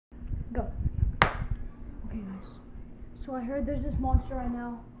So I heard there's this monster right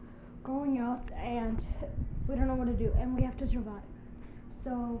now going out, and we don't know what to do, and we have to survive.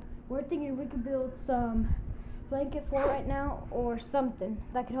 So we're thinking we could build some blanket fort right now, or something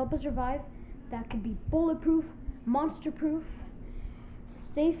that could help us survive. That could be bulletproof, monster-proof,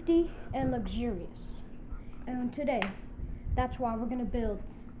 safety, and luxurious. And today, that's why we're gonna build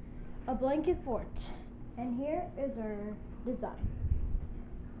a blanket fort. And here is our design.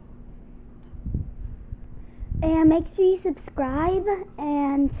 And make sure you subscribe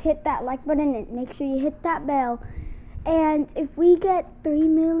and hit that like button and make sure you hit that bell. And if we get 3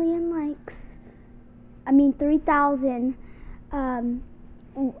 million likes, 3,000,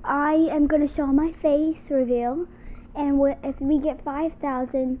 I am going to show my face reveal. And if we get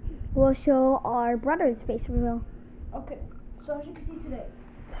 5,000, we'll show our brother's face reveal. Okay, so as you can see today,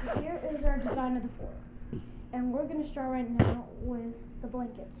 here is our design of the fort. And we're going to start right now with the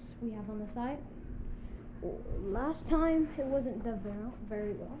blankets we have on the side. Last time it wasn't done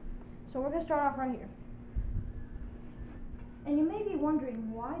very well, so we're going to start off right here. And you may be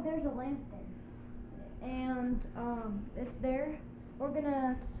wondering why there's a lamp there. And it's there. We're going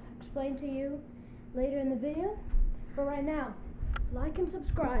to explain to you later in the video. But right now, like and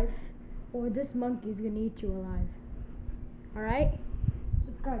subscribe, or this monkey's going to eat you alive. Alright?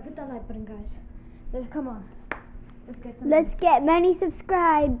 Subscribe. Hit that like button, guys. Come on. Let's get many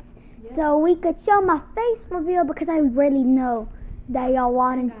subscribes. Yeah. So we could show my face reveal, because I really know that y'all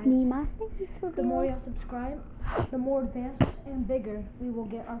want to see my face reveal. The more y'all subscribe, the more advanced and bigger we will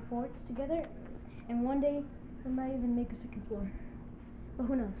get our forts together. And one day, we might even make a second floor. But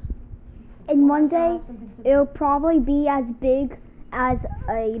who knows? And one day, it'll probably be as big as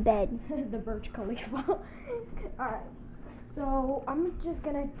a bed. The Burj Khalifa. Alright. So, I'm just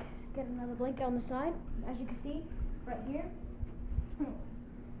going to get another blanket on the side. As you can see, right here.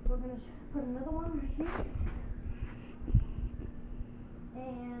 We're going to put another one right here.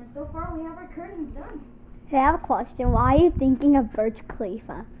 And so far we have our curtains done. Hey, I have a question. Why are you thinking of Burj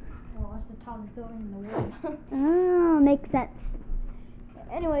Khalifa? Well, it's the tallest building in the world. Oh, makes sense.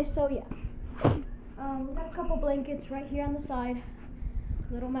 Anyway, so yeah. We got a couple blankets right here on the side.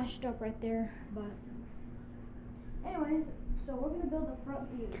 A little mashed up right there. But anyways, so we're going to build a front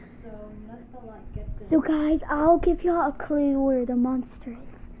view. So let the light get in. So guys, I'll give y'all a clue where the monster is.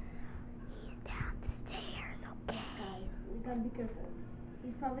 He's downstairs, okay? Guys, we gotta be careful.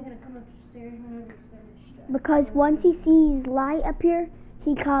 He's probably gonna come upstairs whenever it's finished. Because once he sees light up here,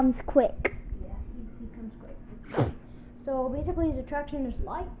 he comes quick. Yeah, he comes quick. So basically his attraction is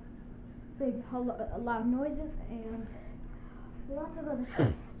light, big loud noises, and lots of other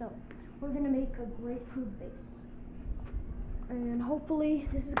stuff. So we're gonna make a great proof base. And hopefully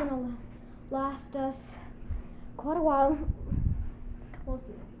this is gonna last us quite a while. We'll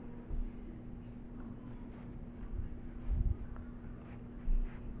see.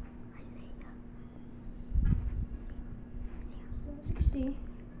 So as you can see,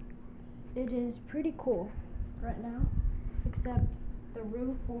 it is pretty cool right now, except the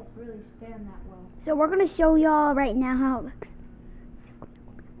roof won't really stand that well. So we're gonna show y'all right now how it looks.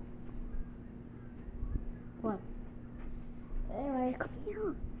 What? Anyways,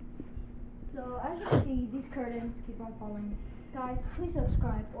 so as you can see, these curtains keep on falling. Guys, please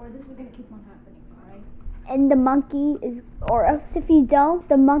subscribe, or this is gonna keep on happening, alright? And the monkey is, or else if you don't,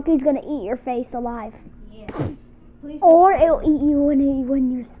 the monkey's gonna eat your face alive. Yes. Please subscribe. Or it'll eat you when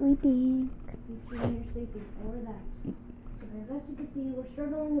you're sleeping. When you're sleeping, or that. So guys, as you can see, we're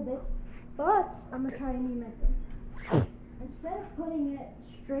struggling a bit, but I'm gonna try a new method. Instead of putting it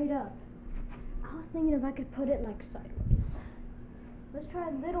straight up, I was thinking if I could put it like sideways. Let's try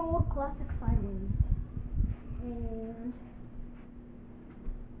a little old classic sideways. And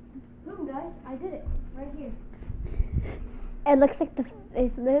boom, guys, I did it right here. It looks like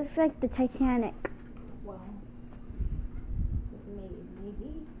the Titanic. Well,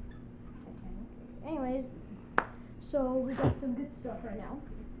 maybe Titanic. Anyways, so we got some good stuff right now.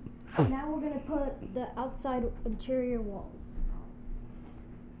 Now we're gonna put the outside interior walls.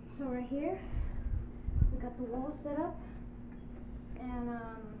 So right here, we got the walls set up, and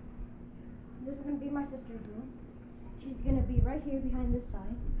this is gonna be my sister's room. She's gonna be right here behind this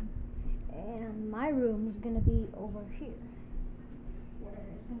side, and my room is gonna be over here, where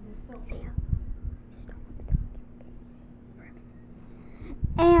it's gonna be sofa.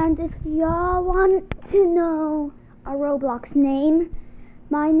 And if y'all want to know a Roblox name,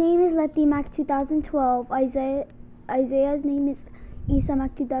 my name is LettyMac2012. Isaiah's name is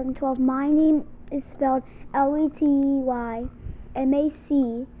EsaMac2012. My name is spelled LettyMac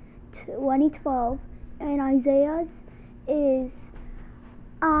 2012, and Isaiah's is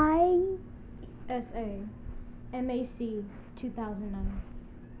ISA MAC 2009.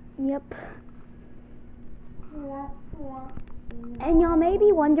 Yep. And y'all may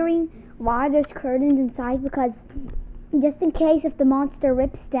be wondering why there's curtains inside, because just in case if the monster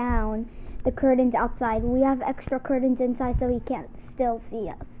rips down the curtains outside, we have extra curtains inside so he can't still see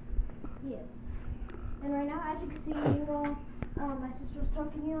us. Yes. And right now, as you can see, while my sister was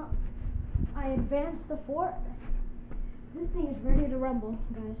talking to you, I advanced the fort. This thing is ready to rumble,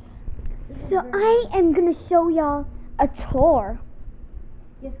 guys. So I am gonna show y'all a tour.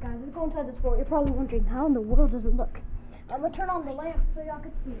 Yes, guys, let's go inside this fort. You're probably wondering, how in the world does it look? I'm gonna turn on the lamp so y'all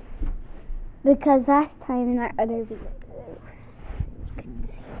can see it. Because last time in our other videos, you couldn't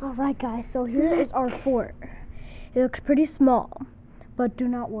see. Alright, guys, so here is our fort. It looks pretty small, but do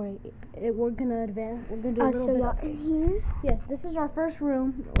not worry. We're gonna advance. We're gonna do a little So bit. y'all in here. Yes, this is our first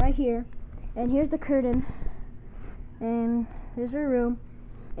room right here, and here's the curtain, and here's our room,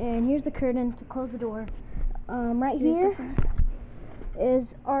 and here's the curtain to close the door. Right here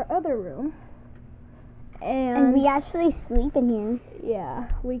is our other room, And we actually sleep in here. yeah,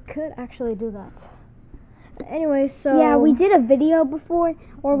 we could actually do that. Anyway, so Yeah, we did a video before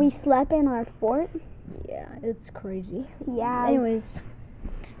where we slept in our fort. yeah, it's crazy. Yeah. Anyways,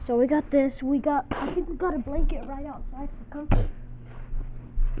 so we got this. I think we got a blanket right outside for comfort.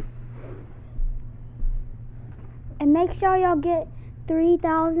 And make sure y'all get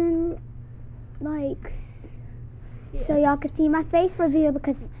 3,000 likes so y'all can see my face reveal,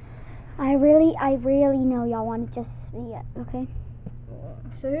 because I really know y'all want to just see it, okay?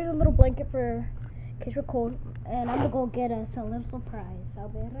 So here's a little blanket for in case we're cold, and I'm gonna go get us a little surprise. I'll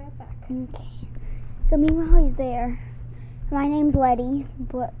be right back. Okay. So meanwhile he's there. My name's Letty,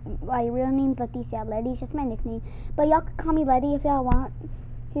 but my real name's Leticia. Letty's just my nickname. But y'all can call me Letty if y'all want.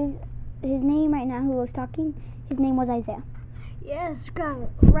 His name right now, who was talking, his name was Isaiah. Yes, guys,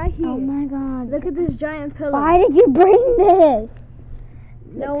 right here. Oh my god. Look at this giant pillow. Why did you bring this?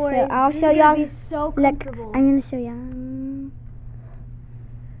 No Look, worries. so I'll This show is gonna y'all. be so Look, comfortable. I'm gonna show y'all.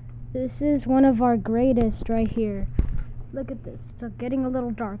 This is one of our greatest right here. Look at this. It's getting a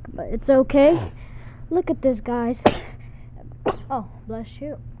little dark, but it's okay. Look at this, guys. Oh, bless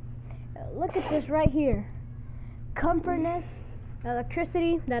you. Look at this right here. Comfortness,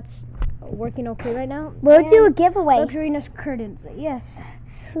 electricity, that's working okay right now. We'll do a and giveaway. luxuriness curtains. Yes.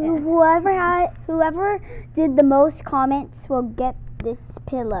 Whoever did the most comments will get this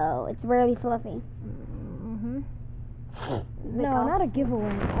pillow. It's really fluffy. Mhm. No, not a giveaway.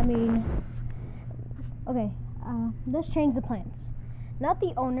 I mean, okay. Let's change the plans. Not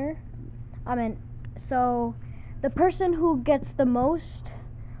the owner. So the person who gets the most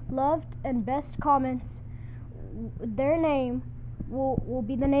loved and best comments, their name will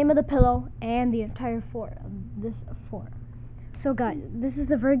be the name of the pillow and the entire fort of this fort. So guys, this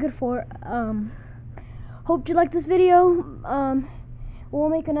is a very good fort. Hope you like this video. We'll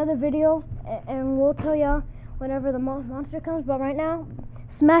make another video and we'll tell ya whenever the monster comes. But right now,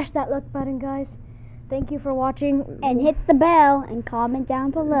 smash that like button, guys. Thank you for watching. And hit the bell and comment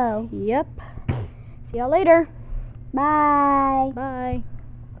down below. Yep. See y'all later. Bye. Bye.